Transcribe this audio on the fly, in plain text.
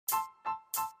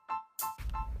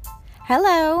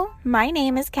Hello, my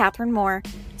name is Catherine Moore,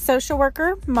 social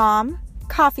worker, mom,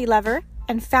 coffee lover,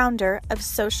 and founder of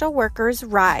Social Workers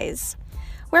Rise,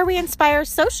 where we inspire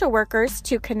social workers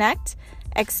to connect,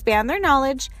 expand their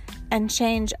knowledge, and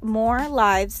change more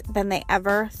lives than they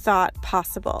ever thought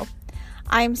possible.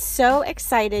 I'm so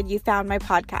excited you found my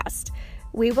podcast.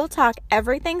 We will talk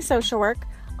everything social work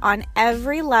on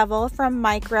every level from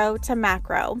micro to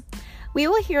macro. We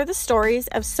will hear the stories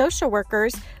of social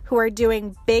workers who are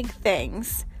doing big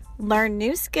things, learn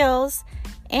new skills,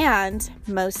 and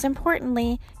most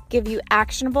importantly, give you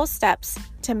actionable steps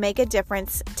to make a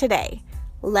difference today.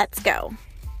 Let's go.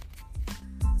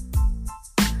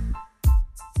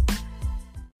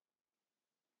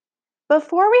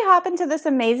 Before we hop into this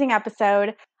amazing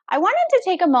episode, I wanted to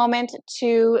take a moment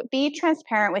to be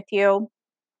transparent with you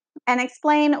and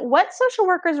explain what Social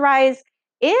Workers Rise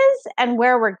is and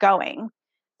where we're going.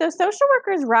 So Social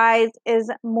Workers Rise is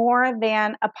more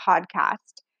than a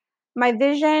podcast. My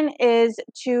vision is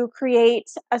to create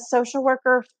a social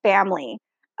worker family,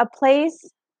 a place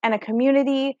and a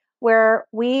community where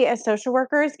we as social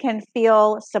workers can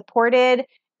feel supported,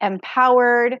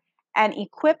 empowered, and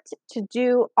equipped to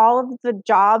do all of the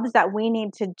jobs that we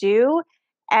need to do.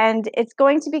 And it's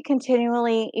going to be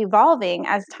continually evolving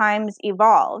as times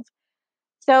evolve.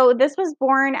 So this was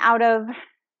born out of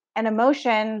an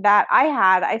emotion that I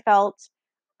had. I felt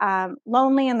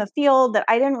lonely in the field, that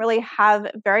I didn't really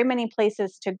have very many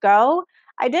places to go.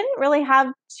 I didn't really have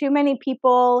too many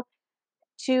people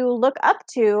to look up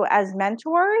to as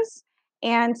mentors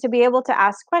and to be able to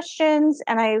ask questions.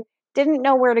 And I didn't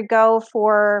know where to go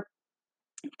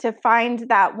to find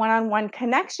that one-on-one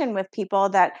connection with people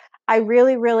that I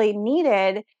really, really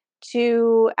needed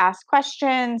to ask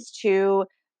questions, to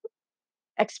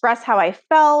express how I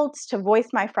felt, to voice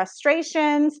my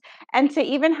frustrations, and to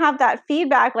even have that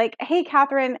feedback like, hey,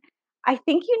 Catherine, I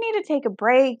think you need to take a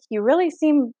break. You really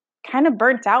seem kind of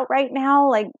burnt out right now.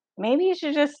 Like maybe you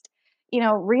should just,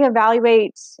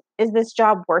 reevaluate, is this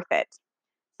job worth it?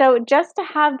 So just to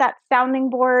have that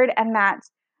sounding board and that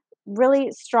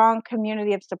really strong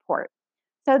community of support.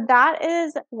 So that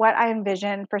is what I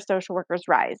envision for Social Workers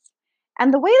Rise.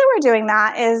 And the way that we're doing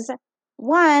that is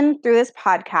one, through this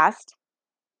podcast,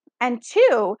 and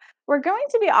two, we're going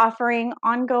to be offering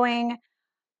ongoing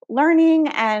learning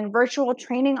and virtual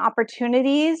training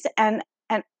opportunities and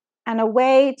a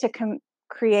way to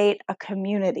create a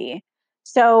community.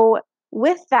 So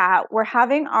with that, we're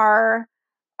having our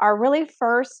really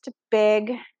first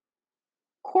big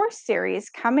course series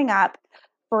coming up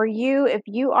for you if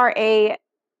you are a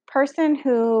person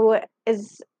who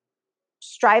is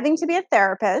striving to be a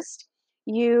therapist.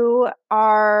 You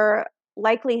are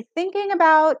likely thinking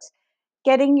about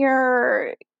getting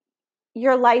your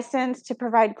license to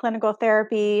provide clinical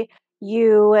therapy.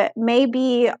 You may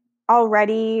be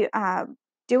already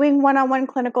doing one-on-one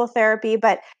clinical therapy,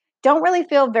 but don't really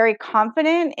feel very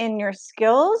confident in your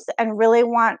skills and really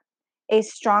want a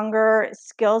stronger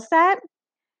skill set.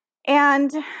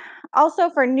 And also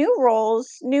for new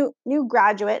roles, new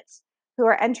graduates who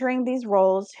are entering these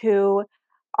roles you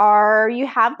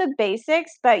have the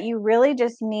basics, but you really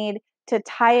just need to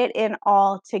tie it in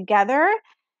all together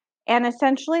and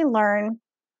essentially learn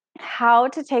how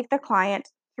to take the client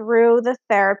through the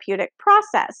therapeutic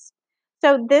process.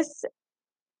 So this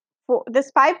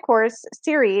 5-course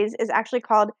series is actually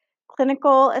called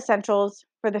Clinical Essentials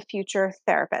for the Future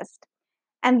Therapist.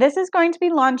 And this is going to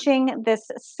be launching this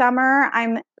summer.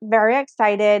 I'm very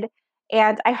excited,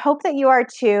 and I hope that you are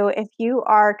too if you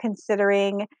are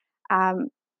considering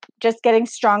just getting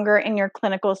stronger in your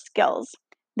clinical skills.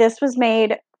 This was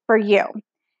made for you.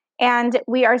 And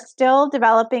we are still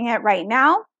developing it right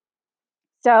now.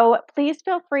 So please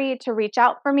feel free to reach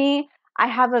out for me. I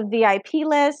have a VIP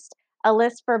list, a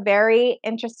list for very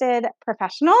interested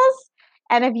professionals.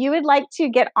 And if you would like to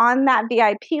get on that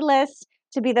VIP list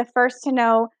to be the first to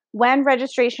know when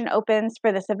registration opens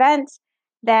for this event,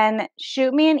 then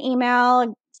shoot me an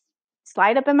email,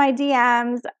 slide up in my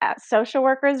DMs at Social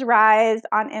Workers Rise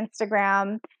on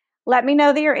Instagram. Let me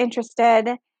know that you're interested,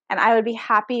 and I would be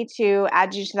happy to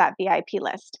add you to that VIP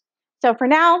list. So for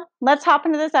now, let's hop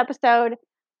into this episode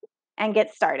and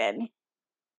get started.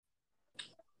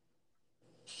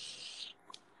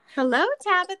 Hello,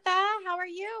 Tabitha. How are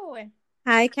you?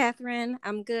 Hi, Catherine.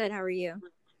 I'm good. How are you?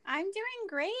 I'm doing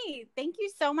great. Thank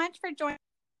you so much for joining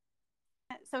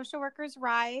Social Workers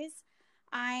Rise.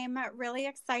 I'm really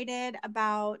excited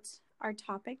about our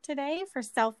topic today for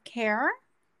self-care.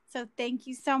 So thank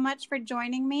you so much for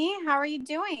joining me. How are you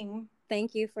doing?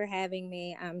 Thank you for having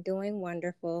me. I'm doing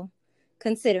wonderful,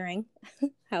 considering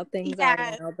how things are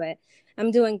now, but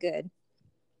I'm doing good.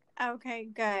 Okay,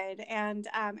 good. And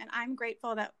I'm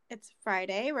grateful that it's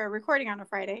Friday. We're recording on a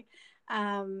Friday.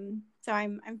 So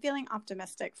I'm feeling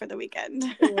optimistic for the weekend.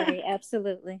 Right,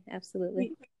 absolutely,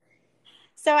 absolutely.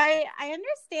 So I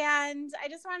understand. I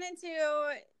just wanted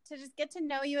to just get to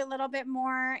know you a little bit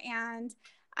more, and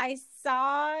I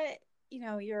saw,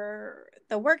 your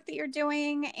the work that you're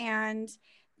doing and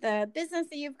the business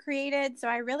that you've created. So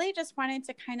I really just wanted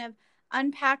to kind of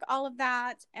unpack all of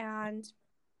that and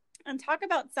talk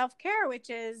about self-care, which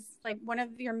is like one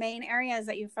of your main areas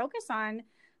that you focus on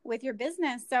with your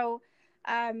business. So,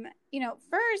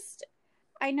 first,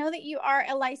 I know that you are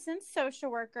a licensed social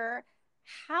worker.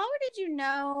 How did you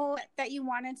know that you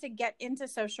wanted to get into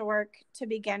social work to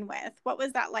begin with? What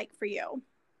was that like for you?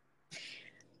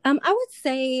 I would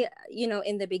say,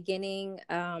 in the beginning,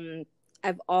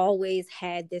 I've always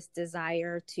had this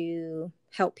desire to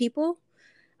help people.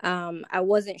 I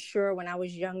wasn't sure when I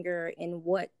was younger in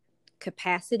what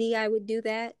capacity I would do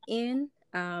that in.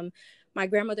 My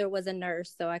grandmother was a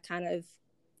nurse, so I kind of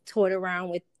toyed around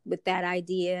with that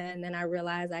idea, and then I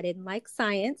realized I didn't like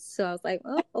science, so I was like,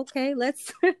 oh, okay,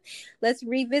 let's let's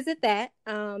revisit that.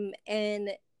 And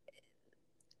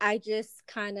I just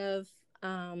kind of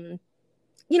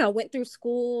went through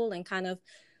school and kind of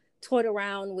toyed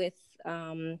around with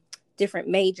different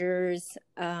majors.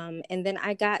 And then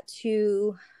I got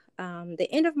to the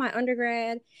end of my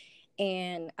undergrad,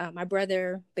 and my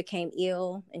brother became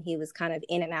ill, and he was kind of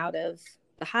in and out of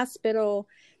the hospital.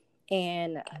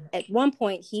 And at one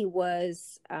point, he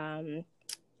was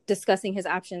discussing his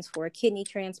options for a kidney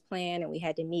transplant, and we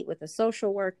had to meet with a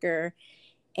social worker,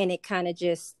 and it kind of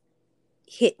just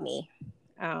hit me.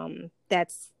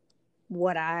 That's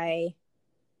what I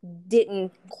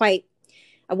didn't quite,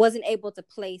 I wasn't able to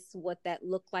place what that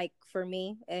looked like for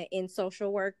me in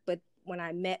social work. But when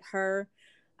I met her,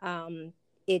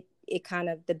 it kind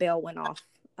of, the bell went off,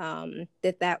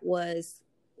 that was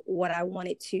what I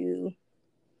wanted to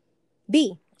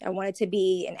be. I wanted to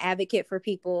be an advocate for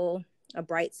people, a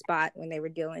bright spot when they were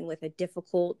dealing with a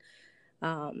difficult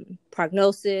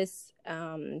prognosis,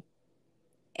 and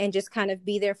just kind of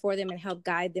be there for them and help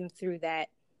guide them through that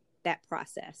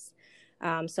process.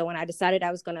 So when I decided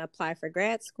I was going to apply for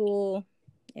grad school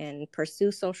and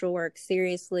pursue social work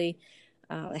seriously,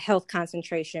 health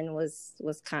concentration was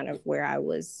kind of where I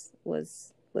was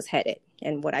headed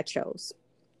and what I chose.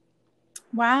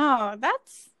 Wow,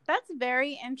 that's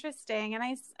very interesting. And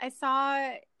I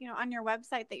saw, on your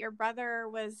website that your brother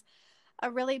was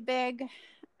a really big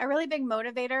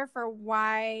motivator for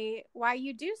why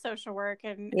you do social work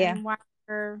Yeah. and why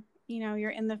you're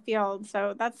in the field.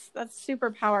 So that's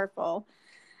super powerful.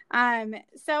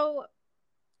 So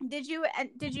do you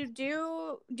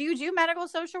do medical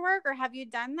social work, or have you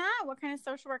done that? What kind of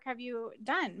social work have you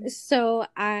done? So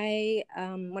I,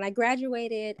 when I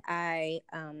graduated, I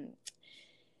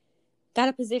got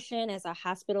a position as a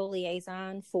hospital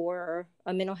liaison for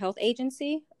a mental health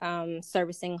agency,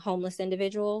 servicing homeless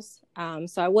individuals.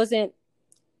 So I wasn't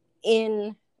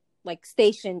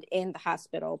stationed in the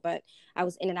hospital, but I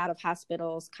was in and out of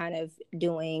hospitals, kind of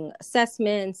doing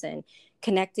assessments and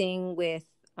connecting with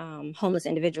homeless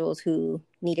individuals who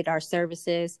needed our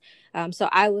services. So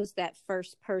I was that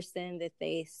first person that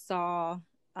they saw,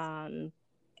 and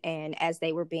as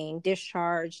they were being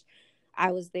discharged,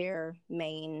 I was their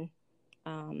main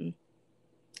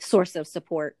source of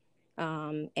support,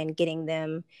 and getting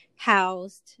them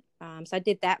housed. So I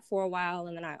did that for a while,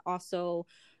 and then I also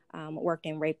worked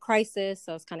in rape crisis.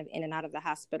 So I was kind of in and out of the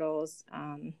hospitals,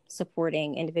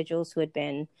 supporting individuals who had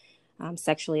been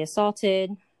sexually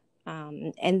assaulted.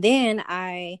 And then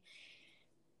I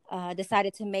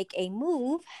decided to make a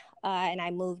move, and I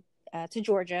moved to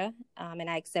Georgia, and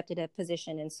I accepted a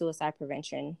position in suicide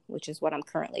prevention, which is what I'm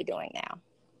currently doing now.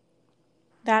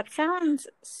 That sounds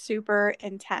super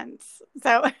intense.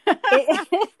 So,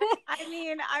 I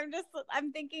mean,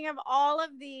 I'm thinking of all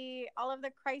of the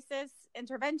crisis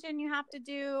intervention you have to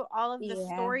do, all of the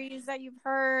Yeah. stories that you've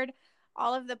heard,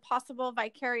 all of the possible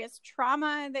vicarious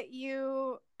trauma that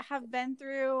you have been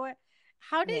through.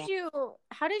 How did Yeah.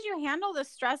 you handle the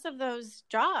stress of those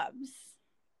jobs?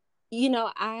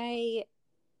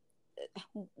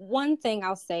 One thing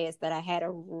I'll say is that I had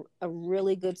a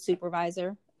really good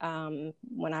supervisor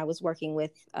when I was working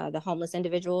with the homeless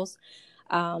individuals.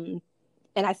 And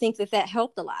I think that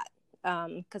helped a lot,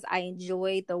 because I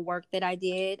enjoyed the work that I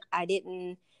did. I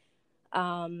didn't,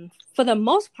 for the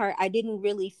most part, I didn't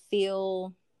really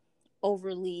feel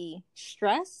overly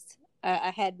stressed.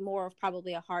 I had more of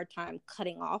probably a hard time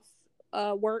cutting off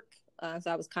work.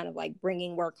 So I was kind of like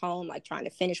bringing work home, like trying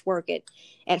to finish work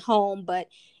at home. But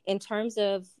in terms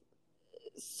of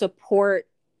support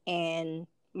and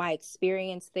my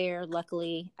experience there.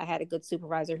 Luckily, I had a good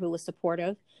supervisor who was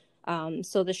supportive.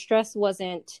 So the stress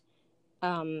wasn't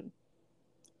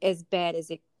as bad as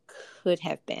it could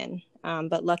have been.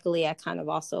 But luckily, I kind of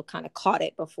also kind of caught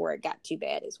it before it got too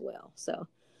bad as well. So,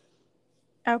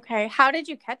 Okay. How did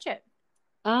you catch it?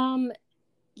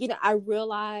 I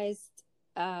realized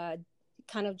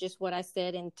kind of just what I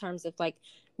said in terms of like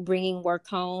bringing work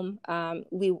home. I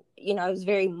was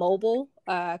very mobile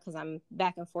because I'm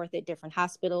back and forth at different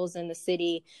hospitals in the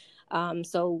city.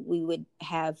 So we would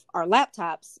have our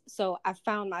laptops. So I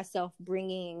found myself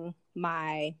bringing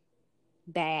my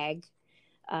bag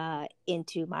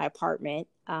into my apartment.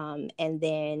 And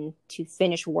then to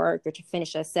finish work or to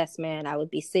finish assessment, I would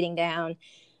be sitting down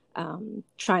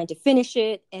trying to finish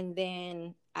it. And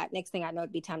then next thing I know,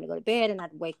 it'd be time to go to bed, and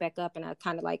I'd wake back up and I'd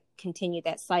kind of like continue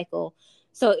that cycle.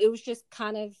 So it was just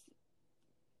kind of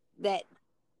that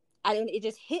it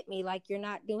just hit me like you're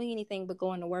not doing anything but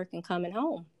going to work and coming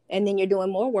home. And then you're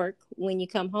doing more work when you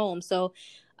come home. So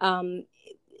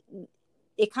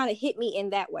it kind of hit me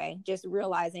in that way, just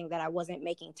realizing that I wasn't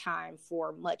making time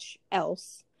for much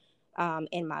else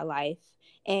in my life.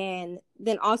 And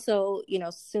then also,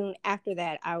 soon after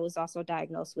that, I was also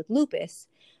diagnosed with lupus.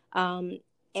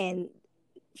 And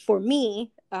for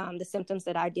me, the symptoms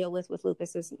that I deal with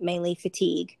lupus is mainly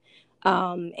fatigue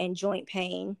and joint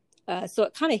pain. So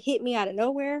it kind of hit me out of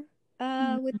nowhere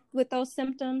with those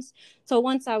symptoms. So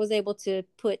once I was able to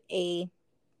put a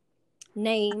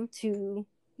name to,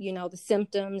 the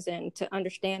symptoms and to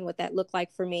understand what that looked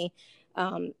like for me,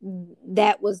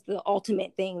 that was the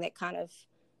ultimate thing that kind of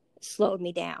slowed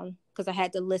me down, because I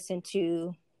had to listen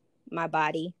to my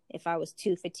body. If I was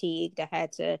too fatigued, I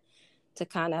had to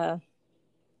kind of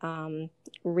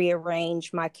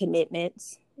rearrange my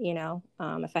commitments.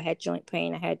 If I had joint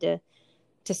pain, I had to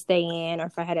stay in, or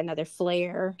if I had another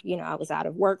flare, I was out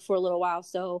of work for a little while.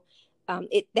 So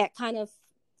that kind of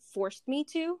forced me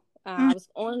to. I was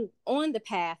on the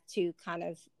path to kind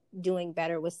of doing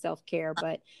better with self-care,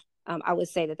 but I would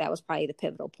say that was probably the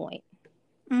pivotal point.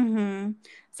 Mm-hmm.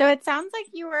 So it sounds like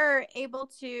you were able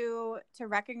to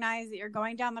recognize that you're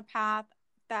going down the path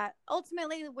that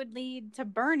ultimately would lead to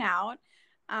burnout.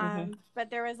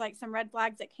 But there was like some red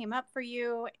flags that came up for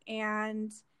you,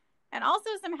 and also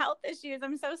some health issues.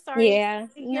 I'm so sorry to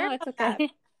hear about okay. That.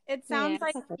 It sounds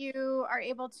like you are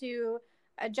able to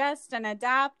adjust and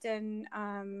adapt and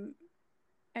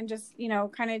just,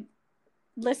 kind of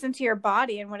listen to your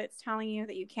body and what it's telling you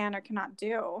that you can or cannot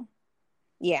do.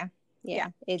 Yeah.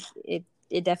 It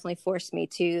definitely forced me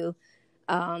to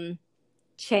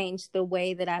change the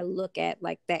way that I look at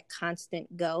like that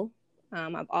constant go.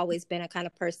 I've always been a kind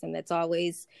of person that's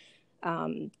always,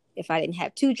 if I didn't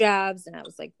have two jobs and I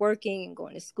was like working and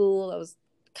going to school, I was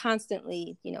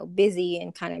constantly, busy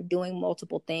and kind of doing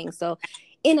multiple things. So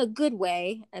in a good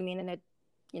way, I mean,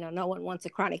 no one wants a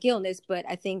chronic illness, but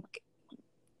I think,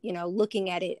 looking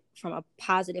at it from a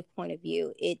positive point of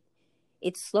view,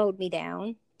 it slowed me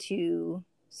down to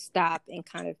stop and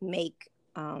kind of make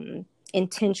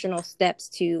intentional steps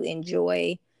to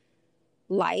enjoy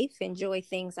life, enjoy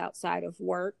things outside of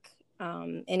work.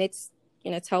 And it's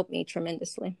helped me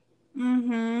tremendously.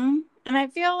 Mm-hmm. And I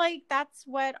feel like that's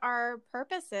what our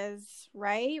purpose is,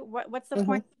 right? What's the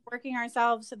point of working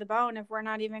ourselves to the bone if we're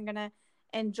not even going to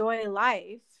enjoy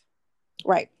life?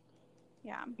 Right.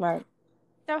 Yeah. Right.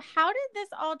 So how did this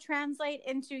all translate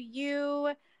into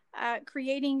you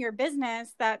creating your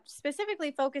business that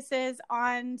specifically focuses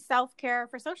on self-care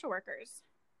for social workers?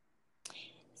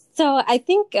 So I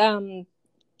think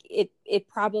it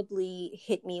probably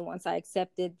hit me once I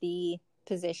accepted the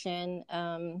position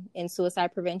in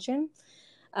suicide prevention.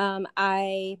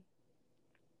 I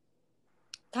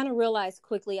kind of realized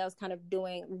quickly I was kind of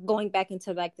going back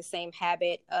into like the same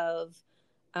habit of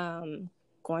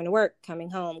going to work, coming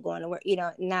home, going to work,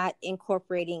 not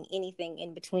incorporating anything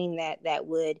in between that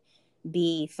would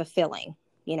be fulfilling,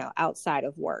 outside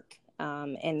of work.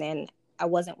 And then I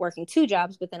wasn't working two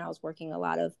jobs, but then I was working a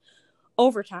lot of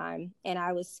overtime. And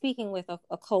I was speaking with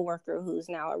a coworker who's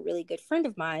now a really good friend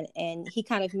of mine. And he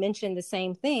kind of mentioned the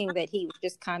same thing, that he was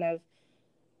just kind of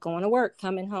going to work,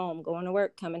 coming home, going to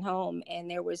work, coming home.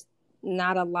 And there was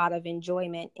not a lot of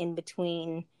enjoyment in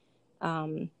between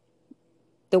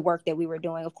the work that we were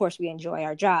doing. Of course, we enjoy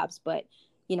our jobs, but,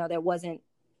 there wasn't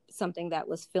something that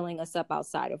was filling us up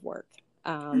outside of work.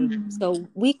 So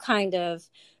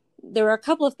there were a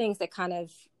couple of things that kind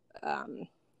of,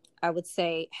 I would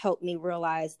say, helped me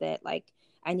realize that like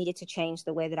I needed to change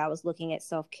the way that I was looking at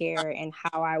self-care and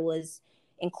how I was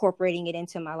incorporating it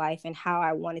into my life and how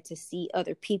I wanted to see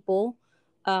other people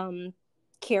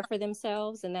care for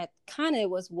themselves. And that kind of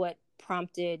was what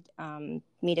prompted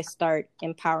me to start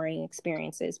Empowering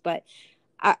Experiences. But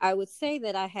I would say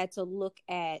that I had to look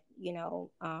at,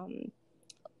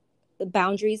 the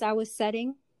boundaries I was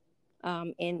setting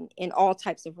in all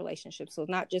types of relationships. So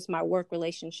not just my work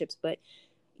relationships, but,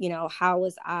 how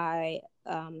was I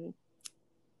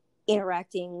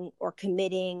interacting or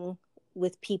committing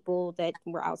with people that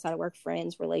were outside of work,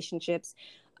 friends, relationships,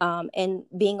 and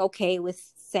being okay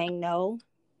with saying no,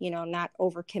 not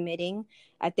overcommitting.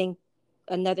 I think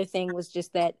another thing was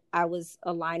just that I was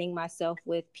aligning myself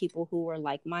with people who were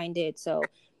like-minded. So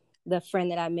the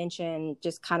friend that I mentioned,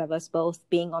 just kind of us both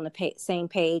being on the same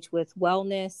page with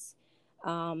wellness.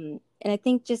 And I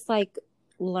think just like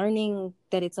learning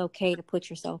that it's okay to put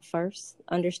yourself first,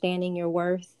 understanding your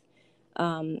worth,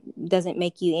 doesn't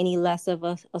make you any less of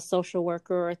a social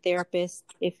worker or a therapist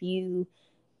if you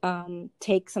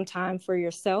take some time for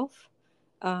yourself,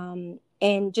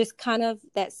 and just kind of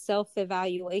that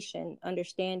self-evaluation,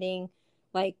 understanding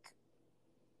like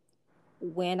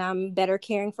when I'm better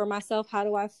caring for myself, how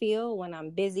do I feel? When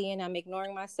I'm busy and I'm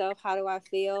ignoring myself, how do I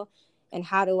feel? And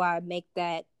how do I make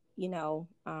that, how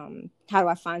do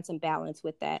I find some balance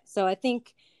with that? So I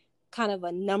think kind of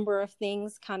a number of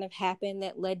things kind of happened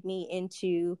that led me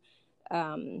into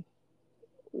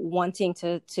wanting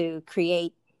to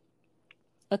create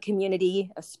a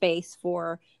community, a space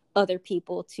for other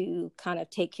people to kind of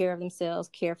take care of themselves,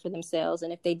 care for themselves.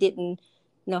 And if they didn't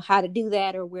know how to do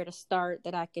that or where to start,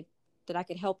 that I could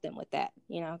help them with that,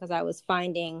 because I was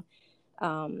finding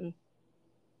that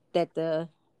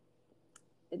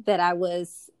I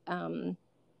was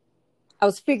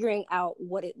figuring out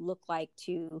what it looked like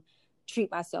to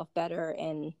treat myself better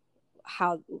and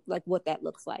how, like, what that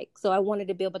looks like. So I wanted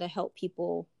to be able to help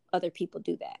other people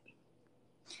do that.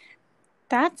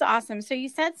 That's awesome. So you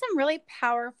said some really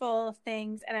powerful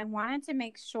things, and I wanted to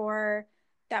make sure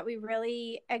that we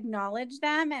really acknowledge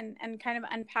them and kind of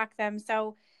unpack them.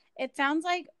 So it sounds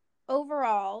like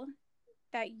overall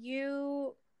that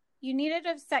you needed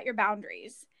to set your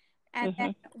boundaries. And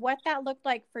then what that looked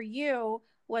like for you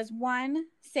was, one,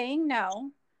 saying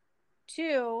no.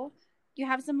 Two, you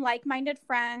have some like-minded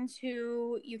friends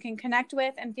who you can connect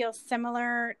with and feel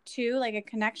similar to, like a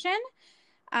connection.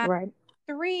 Right.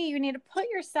 Three, you need to put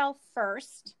yourself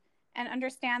first and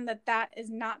understand that that is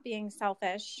not being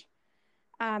selfish.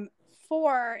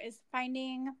 Four is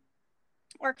finding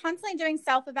or constantly doing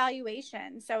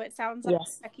self-evaluation. So it sounds like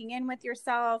checking in with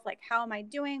yourself, like, how am I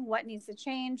doing? What needs to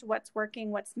change? What's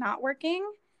working? What's not working?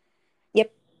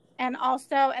 Yep. And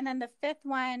then the fifth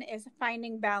one is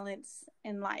finding balance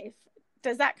in life.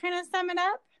 Does that kind of sum it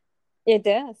up? It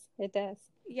does. It does.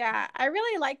 Yeah, I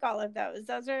really like all of those.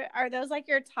 Are those like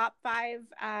your top 5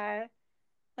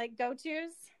 like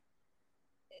go-tos?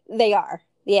 They are.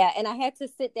 Yeah. And I had to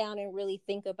sit down and really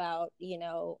think about,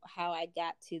 how I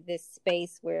got to this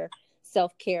space where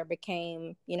self-care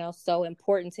became, so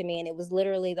important to me. And it was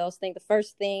literally those things. The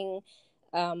first thing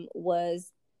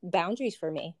was boundaries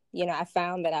for me. I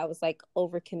found that I was like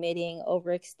overcommitting,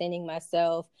 overextending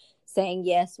myself, saying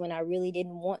yes when I really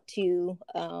didn't want to,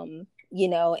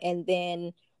 and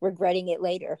then regretting it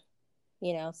later,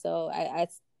 so I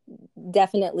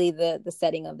definitely the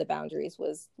setting of the boundaries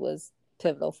was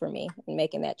pivotal for me in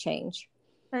making that change.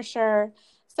 For sure.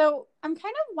 So I'm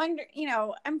kind of wondering,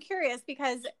 I'm curious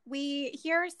because we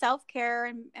hear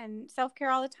self-care and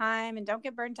self-care all the time and don't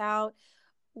get burnt out.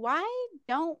 Why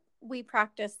don't we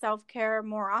practice self-care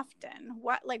more often?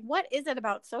 What is it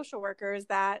about social workers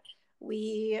that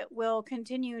we will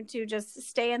continue to just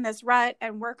stay in this rut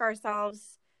and work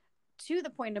ourselves to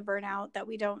the point of burnout, that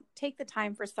we don't take the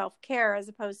time for self-care as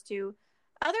opposed to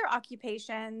other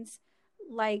occupations?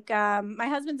 Like my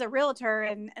husband's a realtor,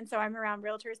 and so I'm around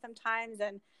realtors sometimes,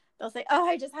 and they'll say, oh,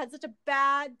 I just had such a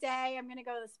bad day, I'm gonna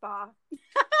go to the spa.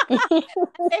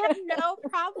 They have no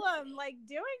problem like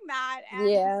doing that,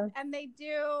 and they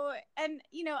do. And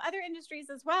other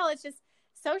industries as well. It's just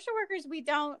social workers, we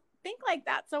don't think like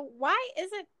that. So why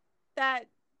is it that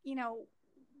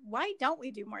why don't we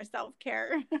do more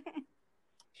self-care?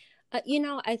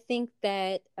 I think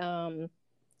that I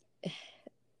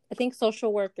think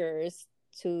social workers,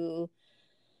 to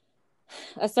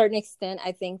a certain extent,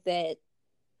 I think that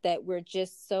we're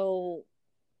just so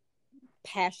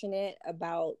passionate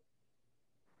about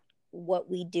what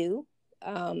we do,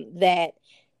 that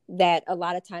a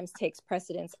lot of times takes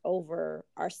precedence over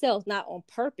ourselves, not on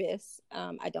purpose.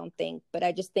 I don't think, but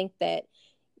I just think that,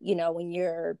 when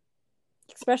you're,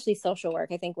 especially social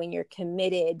work, I think when you're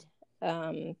committed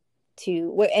to,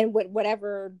 and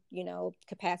whatever,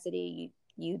 capacity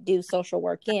you do social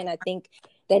work in, I think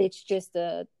that it's just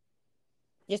a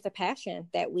passion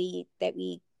that we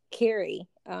carry.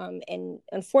 And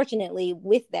unfortunately,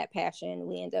 with that passion,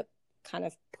 we end up kind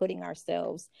of putting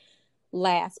ourselves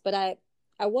last. But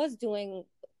I was doing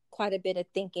quite a bit of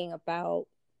thinking about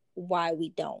why we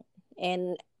don't.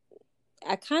 And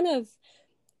I kind of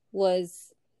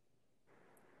was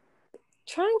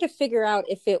trying to figure out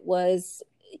if it was,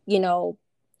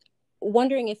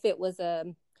 wondering if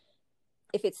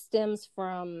if it stems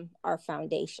from our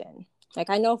foundation. Like,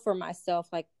 I know for myself,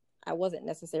 like, I wasn't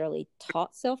necessarily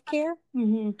taught self-care.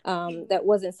 Mm-hmm. That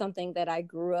wasn't something that I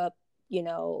grew up,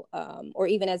 or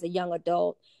even as a young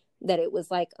adult, that it was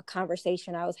like a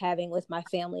conversation I was having with my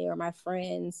family or my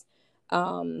friends.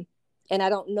 And I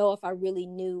don't know if I really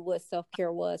knew what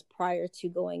self-care was prior to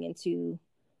going into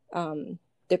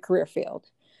the career field.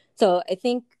 So I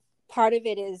think part of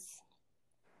it is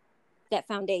that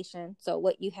foundation. So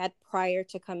what you had prior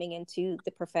to coming into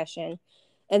the profession,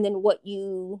 and then what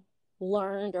you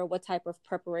learned or what type of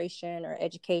preparation or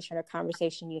education or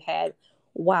conversation you had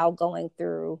while going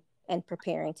through and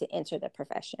preparing to enter the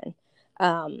profession.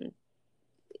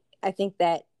 I think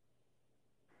that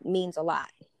means a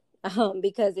lot,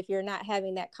 because if you're not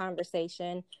having that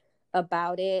conversation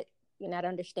about it, you're not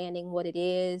understanding what it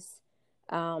is,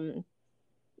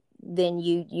 then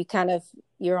you kind of,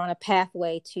 you're on a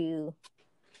pathway to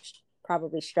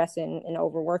probably stressing and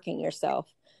overworking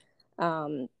yourself.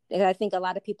 And I think a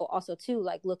lot of people also too,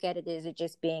 like, look at it as it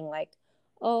just being like,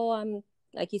 oh, I'm,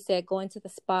 like you said, going to the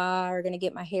spa or going to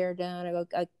get my hair done or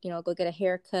go get a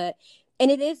haircut.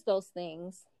 And it is those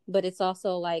things, but it's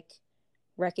also like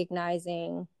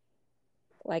recognizing,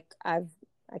 like, I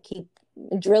keep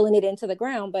drilling it into the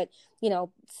ground, but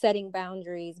setting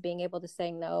boundaries, being able to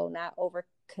say no, not over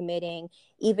committing,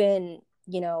 even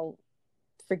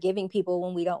forgiving people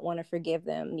when we don't want to forgive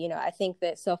them. I think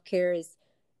that self-care is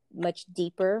much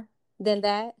deeper than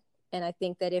that, and I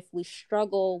think that if we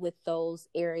struggle with those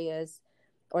areas,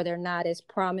 or they're not as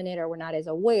prominent, or we're not as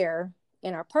aware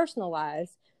in our personal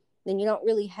lives, then you don't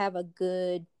really have a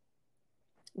good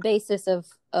basis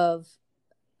of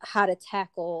how to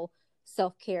tackle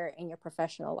self-care in your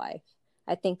professional life.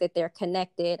 I think that they're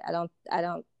connected. I'm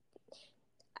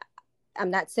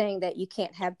not saying that you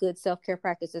can't have good self-care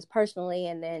practices personally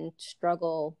and then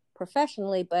struggle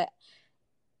professionally, but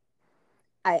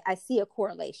I see a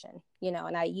correlation,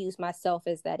 and I use myself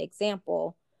as that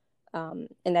example, and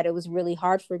that it was really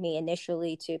hard for me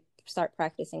initially to start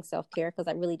practicing self-care because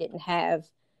I really didn't have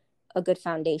a good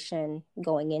foundation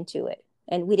going into it.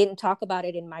 And we didn't talk about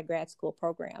it in my grad school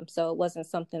program. So it wasn't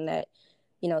something that,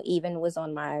 even was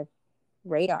on my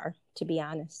radar, to be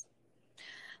honest.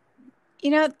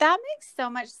 That makes so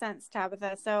much sense,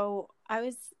 Tabitha. So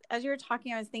as you were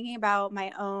talking, I was thinking about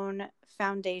my own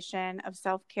foundation of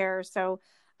self-care. So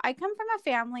I come from a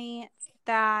family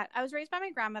that I was raised by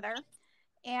my grandmother,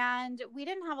 and we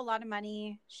didn't have a lot of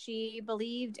money. She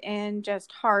believed in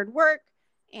just hard work,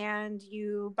 and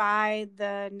you buy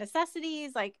the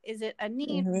necessities. Like, is it a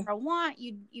need or a want?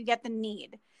 You get the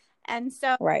need. And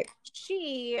so right.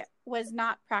 She was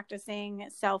not practicing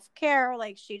self-care.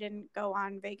 Like, she didn't go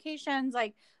on vacations.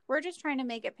 Like, we're just trying to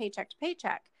make it paycheck to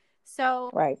paycheck.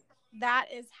 So right. That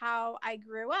is how I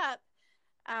grew up.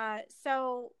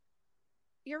 So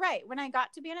you're right. When I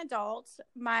got to be an adult,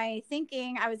 my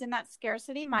thinking, I was in that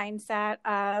scarcity mindset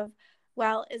of,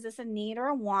 well, is this a need or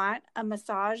a want? A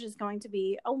massage is going to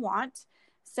be a want.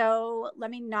 So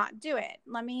let me not do it.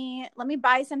 Let me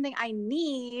buy something I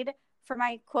need for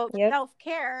my quote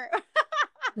self-care.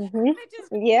 Which is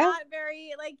not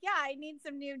very, like, yeah, I need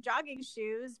some new jogging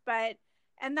shoes,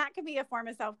 and that could be a form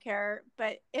of self-care.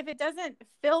 But if it doesn't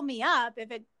fill me up,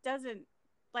 if it doesn't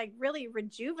like really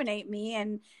rejuvenate me,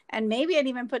 and maybe it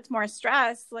even puts more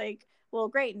stress, like, well,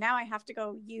 great, now I have to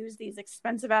go use these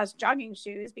expensive ass jogging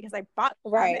shoes because I bought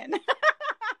them. Right.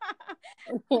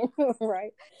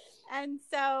 Right. And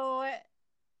so,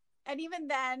 and even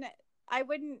then, I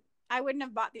wouldn't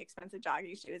have bought the expensive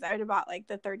jogging shoes. I would have bought like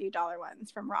the $30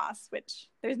 ones from Ross, which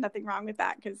there's nothing wrong with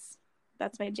that because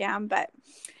that's my jam. But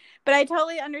I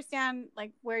totally understand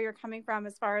like where you're coming from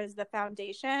as far as the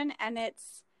foundation. And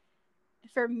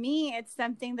for me, it's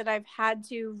something that I've had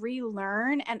to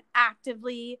relearn and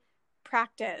actively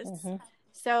practice.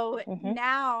 So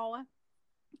now,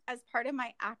 as part of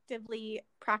my actively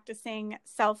practicing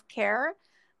self-care,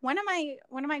 one of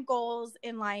my goals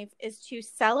in life is to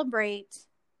celebrate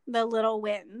the little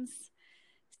wins.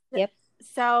 Yep.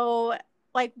 So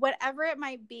like whatever it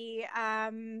might be,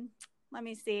 let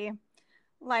me see.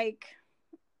 Like,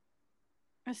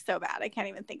 it's so bad. I can't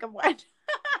even think of what.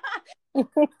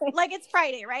 Like, it's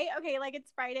Friday, right? Okay, like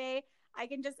it's Friday. I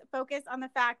can just focus on the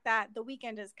fact that the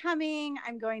weekend is coming.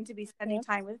 I'm going to be spending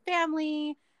time with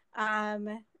family.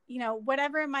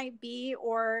 whatever it might be,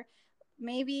 or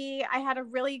maybe I had a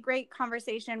really great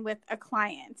conversation with a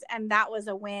client and that was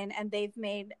a win and they've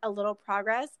made a little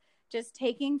progress. Just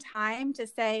taking time to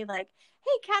say, like,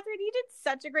 hey, Catherine, you did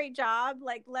such a great job.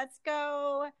 Like, let's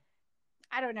go,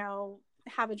 I don't know,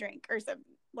 have a drink or something.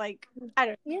 Like, I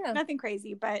don't know, Yeah. nothing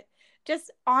crazy, but just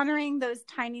honoring those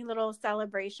tiny little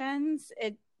celebrations,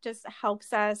 it just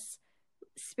helps us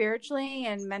spiritually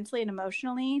and mentally and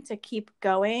emotionally to keep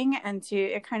going, and to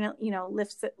it kind of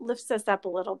lifts us up a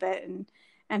little bit,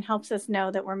 and helps us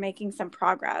know that we're making some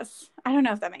progress. I don't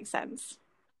know if that makes sense.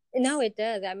 No, it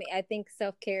does. I mean, I think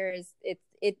self-care is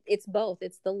it's both.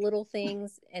 It's the little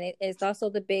things, and it's also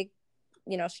the big,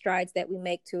 strides that we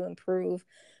make to improve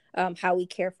how we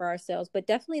care for ourselves. But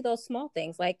definitely those small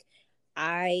things, like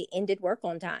I ended work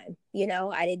on time.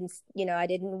 I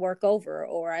didn't work over,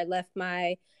 or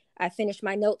I finished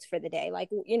my notes for the day. Like,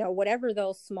 whatever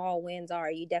those small wins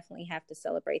are, you definitely have to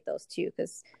celebrate those too,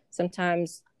 because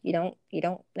sometimes you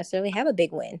don't necessarily have a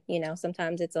big win.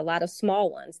 Sometimes it's a lot of small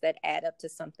ones that add up to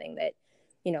something that,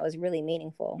 is really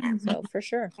meaningful. So for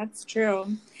sure. That's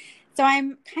true. So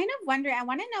I'm kind of wondering, I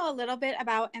want to know a little bit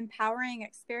about empowering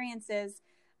experiences.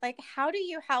 Like, how do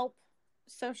you help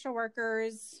social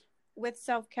workers with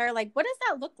self-care? Like, what does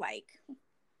that look like?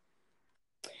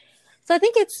 So I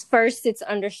think it's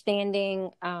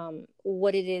understanding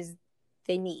what it is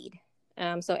they need.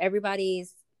 So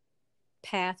everybody's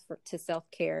path to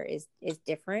self-care is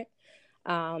different.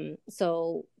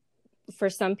 So for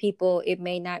some people, it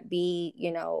may not be,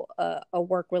 a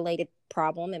work-related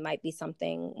problem. It might be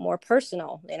something more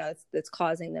personal, that's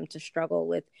causing them to struggle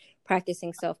with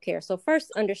practicing self-care. So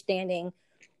first, understanding,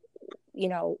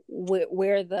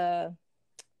 where the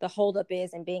holdup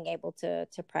is, and being able to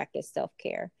practice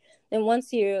self-care. Then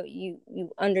once you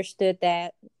understood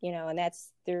that, and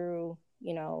that's through,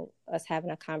 us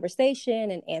having a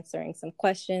conversation and answering some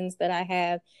questions that I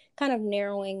have, kind of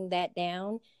narrowing that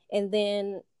down, and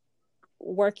then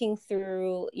working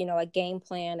through, a game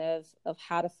plan of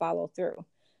how to follow through.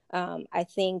 I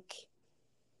think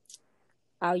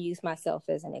I'll use myself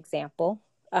as an example.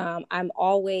 I'm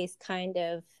always kind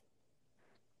of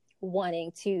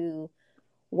wanting to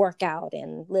work out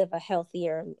and live a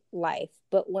healthier life.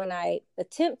 But when I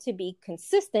attempt to be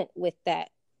consistent with that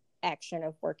action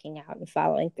of working out and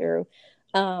following through,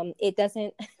 it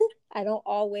doesn't, I don't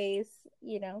always,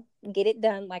 get it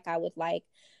done like I would like.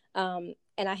 And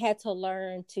I had to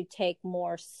learn to take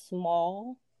more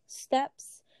small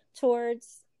steps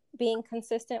towards being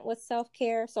consistent with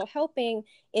self-care. So helping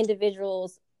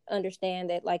individuals understand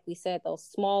that, like we said, those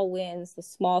small wins, the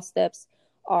small steps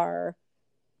are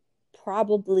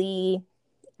probably,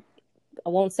 I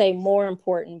won't say more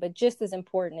important, but just as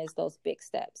important as those big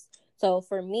steps. So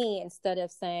for me, instead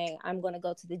of saying I'm going to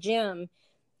go to the gym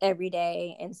every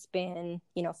day and spend,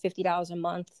 $50 a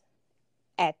month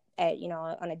at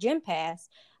on a gym pass,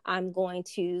 I'm going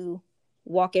to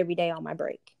walk every day on my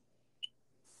break.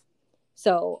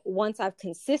 So once I've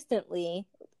consistently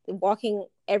walking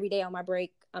every day on my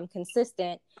break, I'm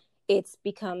consistent, it's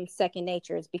become second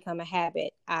nature. It's become a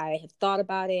habit. I have thought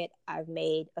about it. I've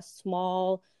made a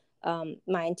small,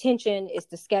 my intention is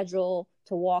to schedule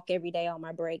to walk every day on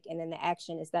my break. And then the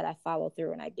action is that I follow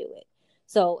through and I do it.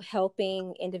 So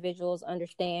helping individuals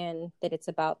understand that it's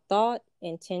about thought,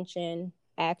 intention,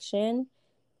 action,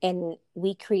 and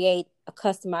we create a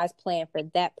customized plan for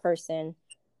that person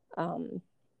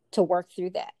to work through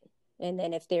that. And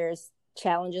then if there's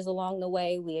challenges along the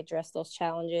way, we address those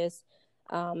challenges.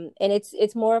 And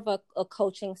it's more of a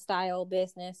coaching style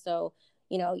business. So,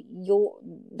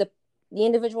 the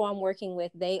individual I'm working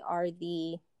with, they are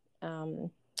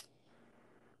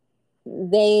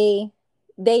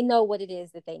they know what it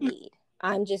is that they need.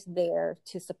 I'm just there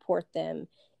to support them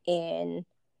in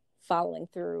following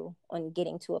through on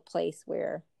getting to a place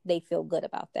where they feel good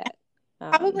about that.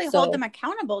 Probably hold them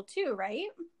accountable too, right?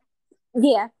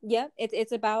 Yeah.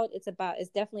 It's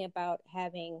definitely about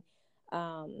having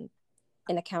an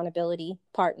accountability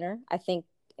partner. I think,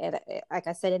 like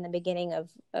I said in the beginning of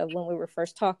when we were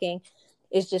first talking,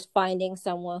 is just finding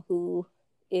someone who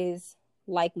is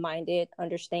like-minded,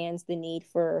 understands the need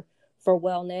for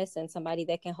wellness, and somebody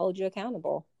that can hold you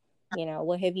accountable.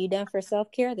 What have you done for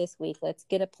self-care this week? Let's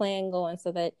get a plan going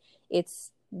so that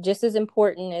it's just as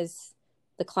important as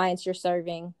the clients you're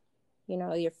serving,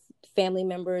 your family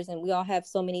members. And we all have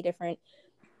so many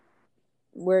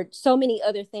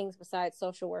other things besides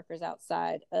social workers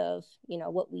outside of,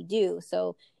 what we do.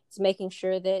 So it's making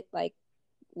sure that, like,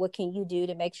 what can you do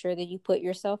to make sure that you put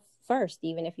yourself first,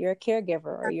 even if you're a caregiver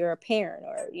or you're a parent,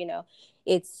 or,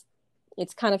 it's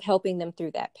it's kind of helping them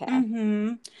through that path.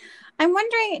 Mm-hmm. I'm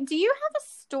wondering, do you have a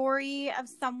story of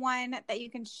someone that you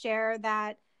can share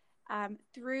that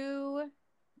through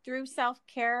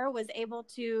self-care was able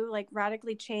to like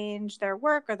radically change their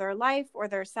work or their life or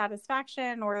their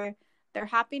satisfaction or their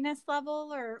happiness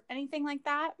level or anything like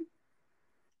that?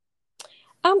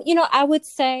 I would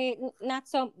say not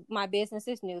so. My business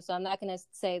is new, so I'm not going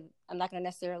to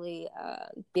necessarily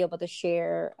be able to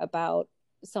share about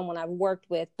someone I've worked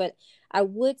with, but I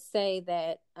would say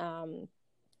that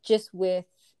just with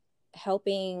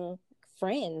helping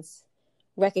friends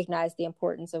recognize the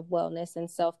importance of wellness and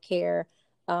self-care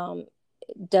um,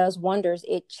 does wonders.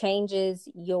 It changes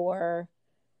your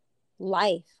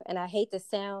life. And I hate to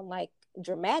sound like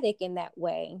dramatic in that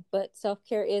way, but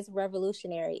self-care is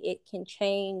revolutionary. It can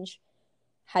change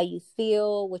how you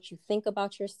feel, what you think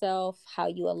about yourself, how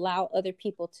you allow other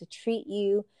people to treat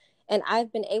you. And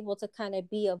I've been able to kind of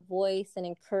be a voice and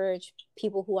encourage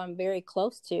people who I'm very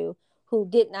close to who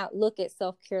did not look at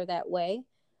self-care that way.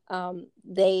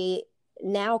 They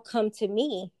now come to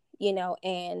me,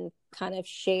 and kind of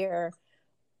share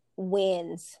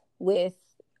wins with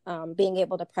being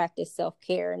able to practice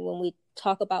self-care. And when we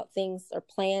talk about things or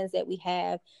plans that we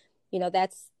have,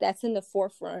 that's in the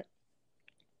forefront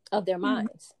of their Mm-hmm.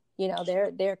 minds.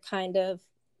 They're kind of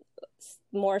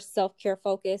more self-care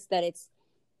focused, that it's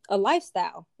a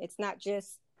lifestyle. It's not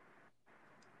just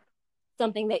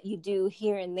something that you do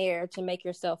here and there to make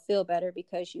yourself feel better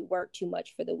because you work too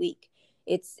much for the week.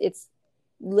 It's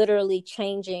literally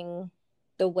changing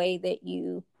the way that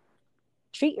you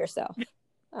treat yourself.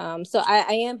 So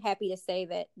I am happy to say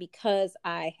that because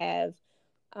I have,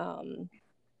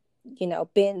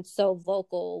 been so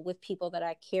vocal with people that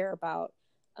I care about,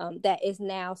 that is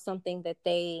now something that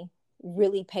they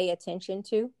really pay attention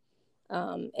to.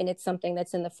 And it's something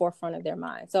that's in the forefront of their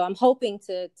mind. So I'm hoping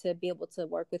to be able to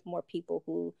work with more people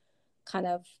who kind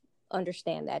of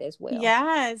understand that as well.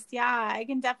 Yes, yeah, I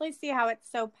can definitely see how it's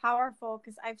so powerful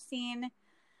because I've seen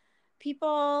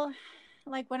people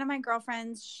like one of my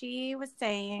girlfriends, she was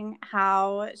saying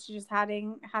how she's just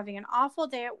having an awful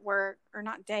day at work, or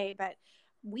not day, but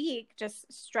week,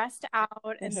 just stressed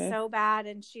out and Mm-hmm. so bad.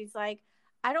 And she's like,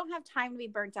 I don't have time to be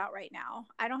burnt out right now.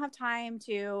 I don't have time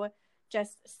to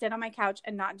just sit on my couch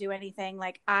and not do anything.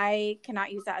 Like, I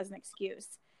cannot use that as an excuse.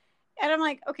 And I'm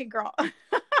like, okay, girl,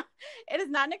 it is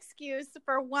not an excuse.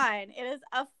 For one, it is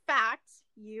a fact.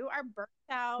 You are burnt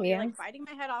out. You're Yeah. like biting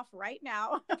my head off right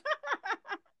now.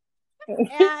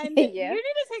 And you Yeah. need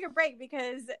to take a break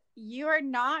because you are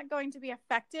not going to be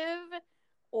effective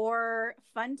or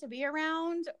fun to be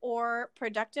around or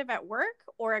productive at work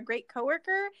or a great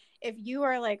coworker if you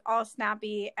are like all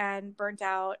snappy and burnt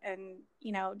out and,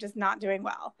 just not doing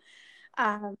well.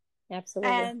 Um,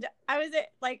 Absolutely. and I was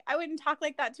like, I wouldn't talk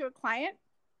like that to a client,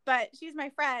 but she's my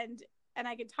friend and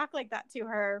I could talk like that to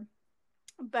her.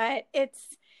 But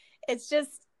it's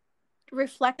just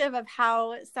reflective of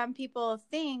how some people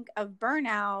think of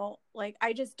burnout. Like,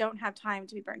 I just don't have time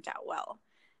to be burnt out well.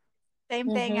 Same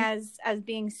thing Mm-hmm. as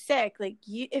being sick. Like,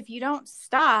 if you don't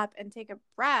stop and take a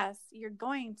breath, you're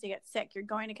going to get sick. You're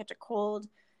going to catch a cold.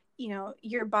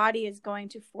 Your body is going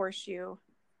to force you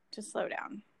to slow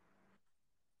down.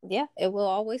 Yeah, it will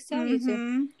always tell you to.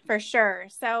 Mm-hmm, for sure.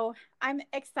 So I'm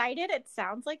excited. It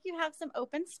sounds like you have some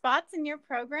open spots in your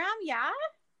program. Yeah.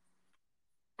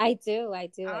 I do. I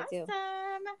do. I do.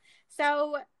 Awesome.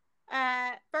 So,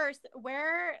 first,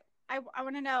 where I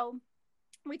want to know,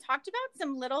 we talked about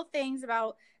some little things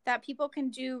about that people can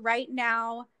do right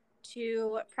now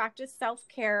to practice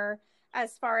self-care,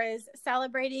 as far as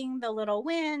celebrating the little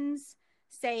wins,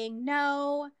 saying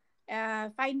no,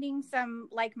 finding some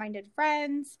like-minded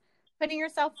friends, putting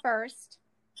yourself first,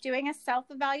 doing a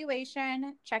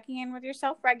self-evaluation, checking in with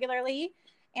yourself regularly,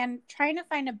 and trying to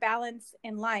find a balance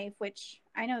in life, which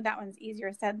I know that one's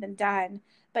easier said than done.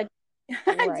 But do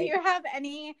Right. you have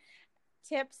any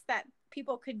tips that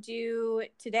people could do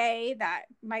today that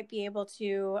might be able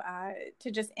to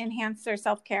just enhance their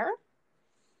self-care?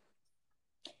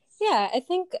 Yeah, I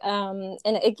think, and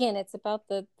again, it's about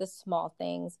the small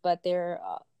things, but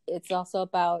it's also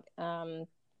about, the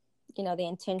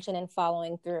intention and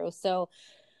following through. So,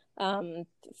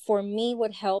 for me,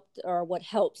 what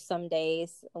helps some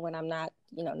days when I'm not,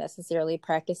 necessarily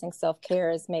practicing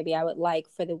self-care is maybe I would like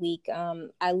for the week,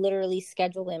 I literally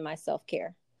schedule in my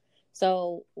self-care.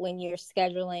 So when you're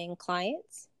scheduling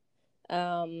clients,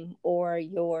 or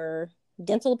your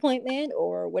dental appointment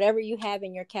or whatever you have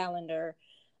in your calendar,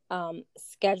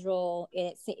 schedule,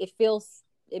 and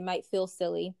it might feel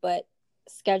silly, but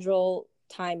schedule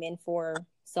time in for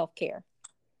self-care.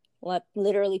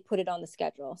 literally put it on the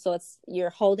schedule. So you're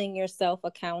holding yourself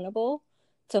accountable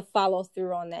to follow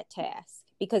through on that task.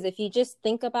 Because if you just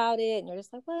think about it and you're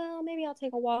just like, well, maybe I'll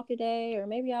take a walk today, or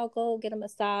maybe I'll go get a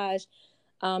massage,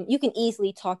 you can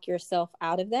easily talk yourself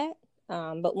out of that.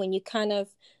 But when you kind of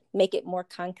make it more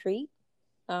concrete,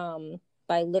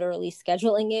 by literally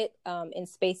scheduling it in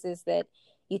spaces that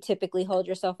you typically hold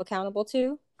yourself accountable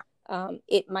to,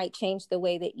 it might change the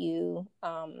way that you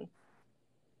kind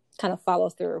of follow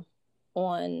through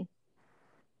on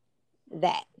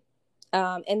that.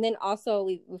 And then also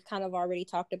we've kind of already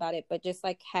talked about it, but just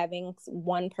like having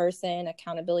one person,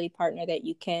 accountability partner that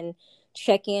you can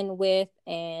check in with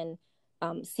and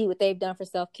see what they've done for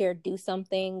self-care, do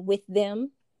something with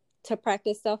them to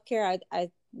practice self-care.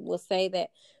 I will say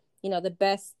that, the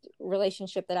best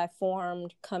relationship that I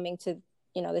formed coming to,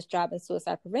 this job in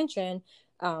suicide prevention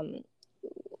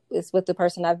is with the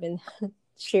person I've been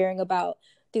sharing about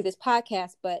through this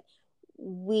podcast. But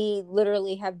we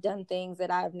literally have done things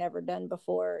that I've never done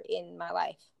before in my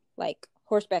life, like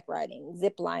horseback riding,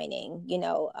 zip lining.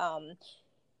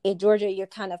 In Georgia, you're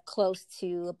kind of close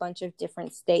to a bunch of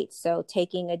different states. So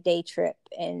taking a day trip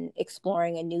and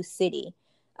exploring a new city.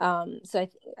 So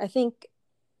I think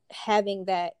having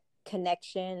that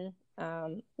connection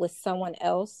with someone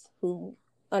else who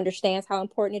understands how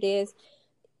important it is,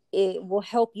 it will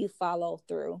help you follow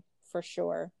through for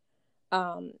sure.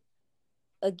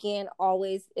 Again,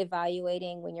 always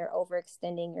evaluating when you're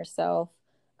overextending yourself,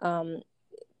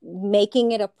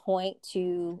 making it a point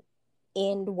to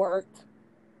end work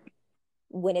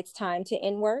when it's time to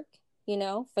end work,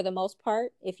 for the most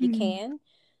part, if you can.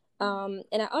 And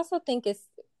I also think it's,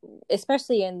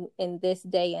 especially in this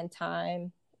day and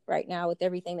time right now, with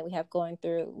everything that we have going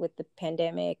through with the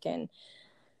pandemic and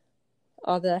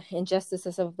all the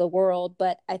injustices of the world,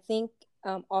 but I think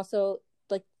also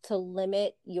like to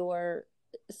limit your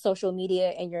social media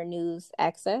and your news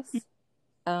access.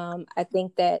 I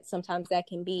think that sometimes that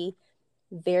can be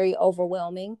very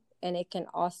overwhelming, and it can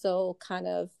also kind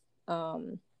of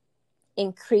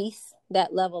increase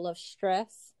that level of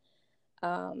stress.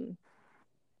 And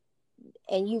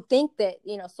you think that,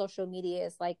 social media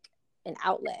is like an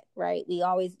outlet, right? We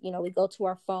always, we go to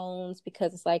our phones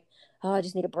because it's like, oh, I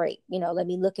just need a break. Let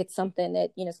me look at something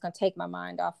that, it's going to take my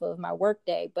mind off of my work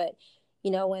day. But,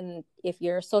 if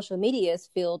your social media is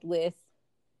filled with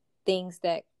things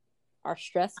that are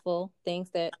stressful, things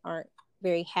that aren't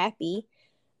very happy,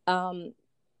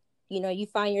 you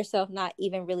find yourself not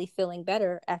even really feeling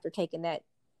better after taking that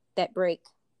break,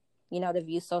 to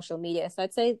view social media. So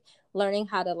I'd say learning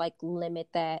how to like limit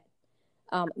that,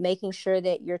 making sure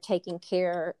that you're taking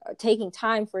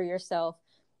time for yourself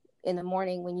in the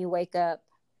morning when you wake up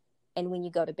and when you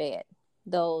go to bed.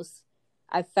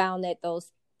 I've found that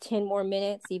those 10 more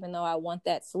minutes, even though I want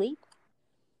that sleep,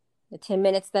 the 10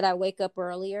 minutes that I wake up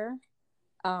earlier,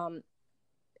 and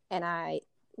I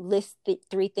list the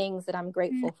 3 things that I'm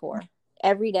grateful for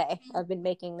every day. I've been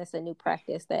making this a new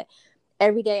practice that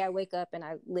every day I wake up and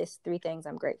I list 3 things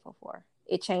I'm grateful for.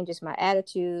 It changes my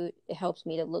attitude. It helps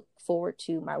me to look forward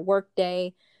to my work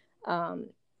day.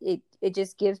 It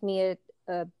just gives me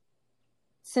a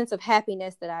sense of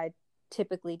happiness that I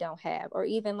typically don't have. Or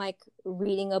even like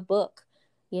reading a book,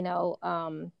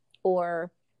 or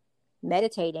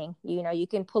meditating. You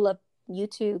can pull up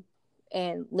YouTube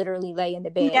and literally lay in the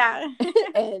bed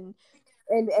and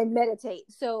meditate.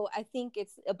 So I think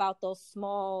it's about those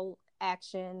small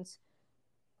actions,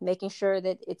 making sure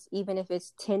that it's, even if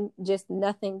it's 10, just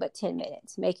nothing but 10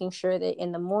 minutes, making sure that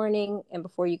in the morning and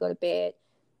before you go to bed,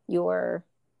 you're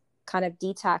kind of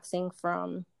detoxing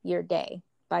from your day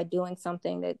by doing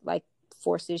something that like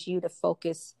forces you to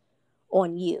focus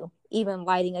on you. Even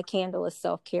lighting a candle is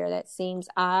self-care. That seems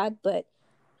odd, but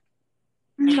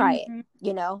try it.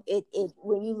 It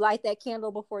when you light that candle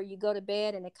before you go to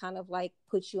bed, and it kind of like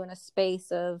puts you in a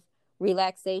space of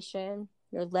relaxation,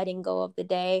 you're letting go of the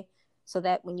day, so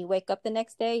that when you wake up the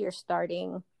next day, you're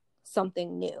starting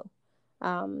something new.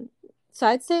 So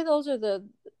I'd say those are the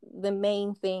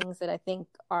main things that I think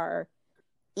are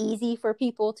easy for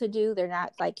people to do. They're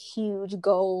not like huge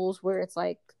goals where it's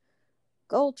like,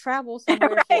 go travel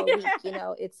somewhere for a week.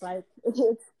 It's like,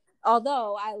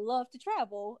 although I love to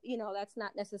travel, that's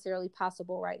not necessarily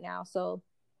possible right now. So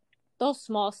those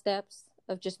small steps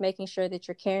of just making sure that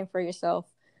you're caring for yourself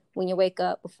when you wake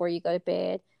up, before you go to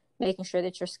bed, making sure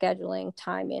that you're scheduling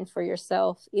time in for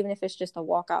yourself, even if it's just a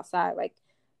walk outside. Like,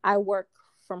 I work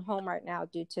from home right now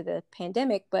due to the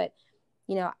pandemic, but,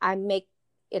 I make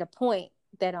it a point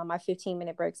that on my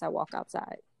 15-minute breaks, I walk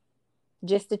outside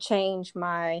just to change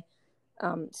my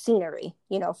scenery,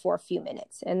 for a few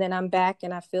minutes. And then I'm back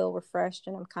and I feel refreshed,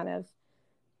 and I'm kind of,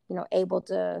 able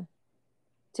to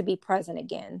be present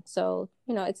again. So,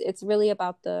 it's really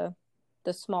about the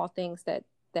small things that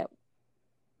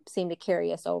seem to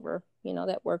carry us over,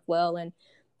 that work well, and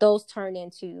those turn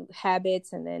into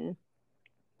habits, and then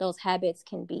those habits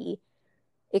can be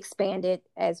expanded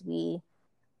as we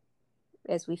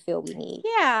feel we need.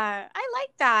 Yeah, I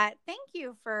like that. Thank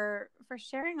you for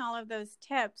sharing all of those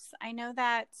tips. I know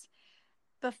that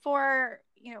before,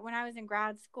 when I was in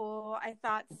grad school, I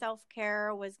thought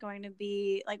self-care was going to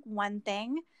be like one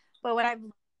thing, but what I've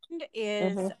learned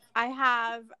is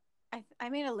I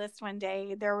made a list one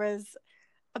day. There was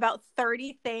about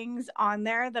 30 things on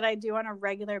there that I do on a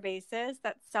regular basis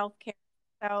that's self-care.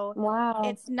 So wow.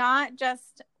 It's not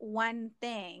just one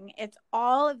thing. It's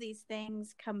all of these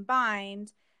things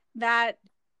combined that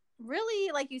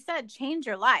really, like you said, change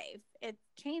your life. It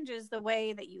changes the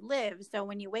way that you live. So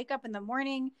when you wake up in the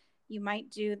morning, you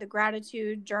might do the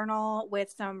gratitude journal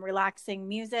with some relaxing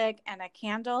music and a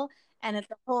candle, and it's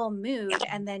a whole mood.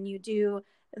 And then you do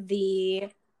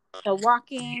the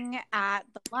walking at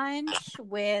the lunch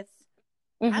with,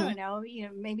 I don't know,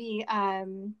 maybe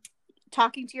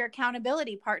talking to your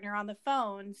accountability partner on the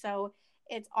phone. So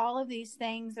it's all of these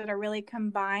things that are really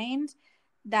combined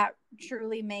that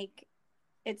truly make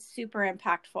it super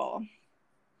impactful.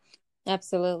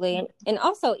 Absolutely. And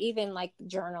also even like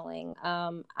journaling.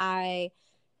 I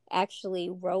actually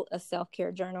wrote a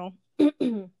self-care journal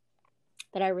that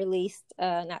I released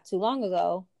not too long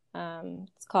ago.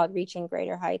 It's called Reaching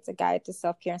Greater Heights, A Guide to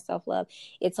Self-Care and Self-Love.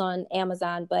 It's on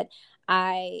Amazon, but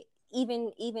I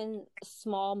even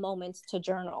small moments to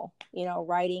journal,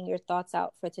 writing your thoughts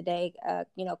out for today,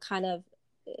 kind of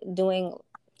doing,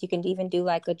 you can even do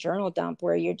like a journal dump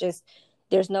where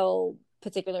there's no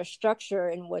particular structure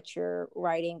in what you're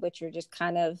writing, but you're just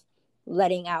kind of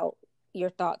letting out your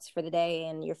thoughts for the day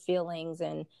and your feelings.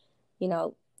 And,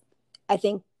 I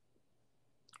think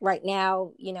right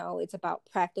now, it's about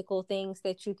practical things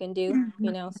that you can do,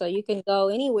 so you can go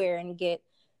anywhere and get,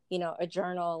 a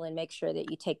journal, and make sure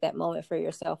that you take that moment for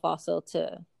yourself also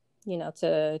to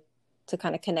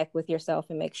kind of connect with yourself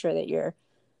and make sure that you're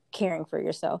caring for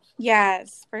yourself.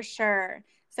 Yes, for sure.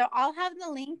 So I'll have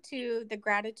the link to the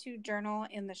gratitude journal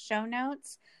in the show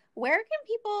notes. Where can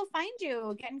people find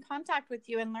you, get in contact with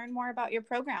you, and learn more about your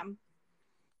program?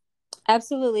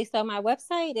 Absolutely. So my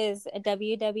website is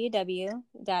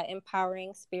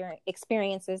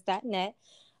www.empoweringexperiences.net.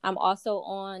 I'm also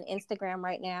on Instagram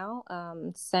right now.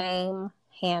 Same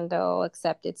handle,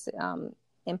 except it's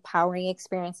Empowering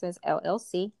Experiences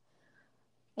LLC.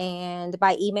 And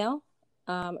by email,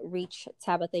 reach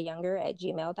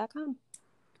TabithaYounger@gmail.com.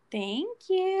 Thank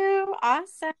you.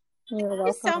 Awesome. You're welcome.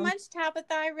 Thank you so much,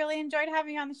 Tabitha. I really enjoyed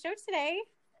having you on the show today.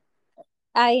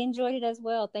 I enjoyed it as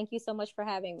well. Thank you so much for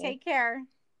having me. Take care.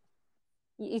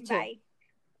 You too. Bye.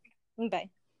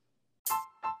 Bye.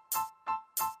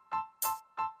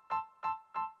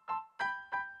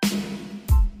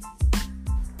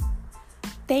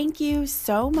 Thank you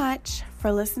so much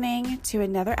for listening to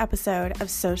another episode of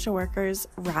Social Workers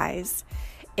Rise.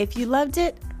 If you loved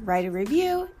it, write a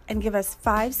review and give us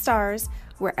 5 stars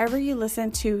wherever you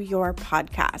listen to your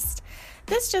podcast.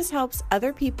 This just helps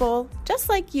other people just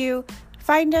like you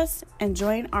find us and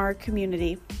join our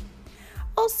community.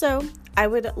 Also, I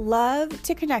would love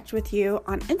to connect with you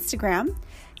on Instagram.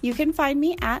 You can find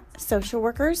me at Social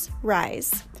Workers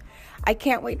Rise. I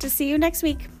can't wait to see you next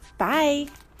week. Bye.